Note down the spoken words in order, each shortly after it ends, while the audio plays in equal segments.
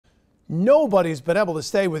Nobody's been able to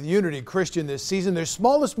stay with Unity Christian this season. Their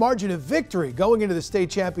smallest margin of victory going into the state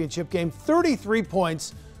championship game, 33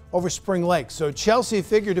 points over Spring Lake. So Chelsea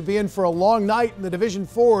figured to be in for a long night in the Division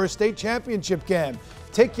IV state championship game.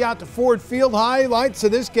 Take you out to Ford Field. Highlights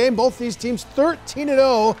of this game, both these teams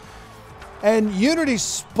 13-0. And Unity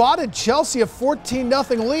spotted Chelsea a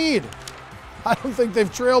 14-0 lead. I don't think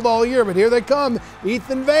they've trailed all year, but here they come.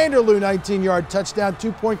 Ethan Vanderloo, 19-yard touchdown,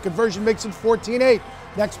 2-point conversion makes it 14-8.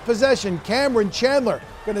 Next possession, Cameron Chandler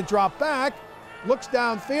going to drop back, looks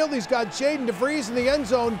downfield. He's got Jaden DeVries in the end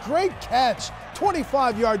zone. Great catch,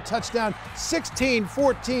 25-yard touchdown,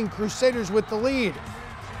 16-14. Crusaders with the lead.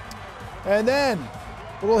 And then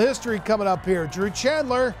a little history coming up here. Drew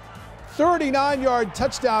Chandler, 39-yard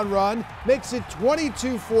touchdown run, makes it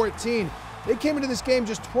 22-14. They came into this game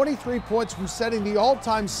just 23 points from setting the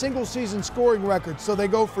all-time single-season scoring record. So they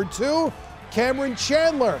go for two. Cameron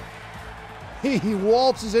Chandler, he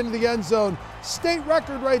waltzes into the end zone. State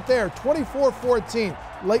record right there, 24-14.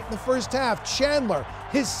 Late in the first half, Chandler,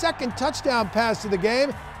 his second touchdown pass of the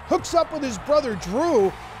game, hooks up with his brother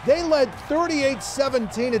Drew. They led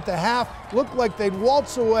 38-17 at the half. Looked like they'd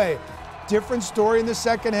waltz away. Different story in the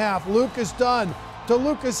second half. Lucas Dunn to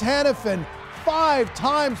Lucas Hannafin. 5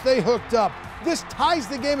 times they hooked up. This ties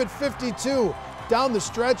the game at 52. Down the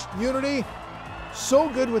stretch, Unity, so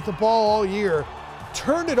good with the ball all year,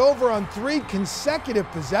 turned it over on 3 consecutive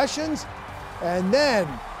possessions. And then,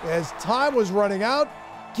 as time was running out,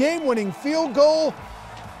 game-winning field goal,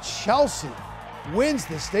 Chelsea wins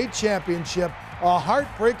the state championship. A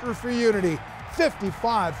heartbreaker for Unity,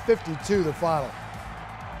 55-52 the final.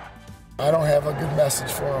 I don't have a good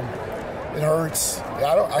message for them. It hurts.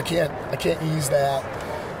 I can't ease that.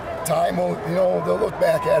 Time will, they'll look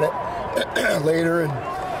back at it later and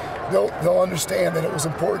they'll understand that it was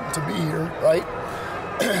important to be here, right?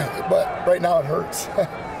 But right now it hurts.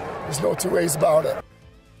 There's no two ways about it.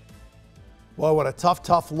 Well, what a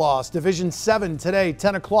tough loss. Division 7 today,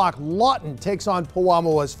 10 o'clock. Lawton takes on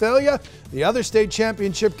Pewamo, Westphalia. The other state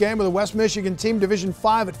championship game with the West Michigan team, Division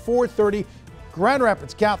 5 at 4:30. Grand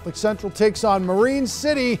Rapids Catholic Central takes on Marine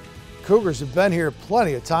City. Cougars have been here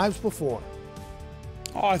plenty of times before.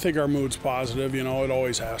 Oh, I think our mood's positive. It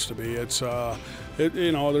always has to be. It's,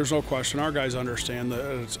 there's no question. Our guys understand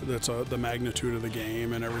that it's the magnitude of the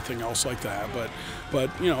game and everything else like that. But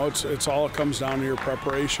it's all, it comes down to your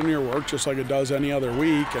preparation, your work, just like it does any other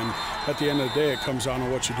week. And at the end of the day, it comes down to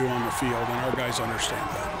what you do on the field, and our guys understand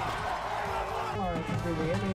that.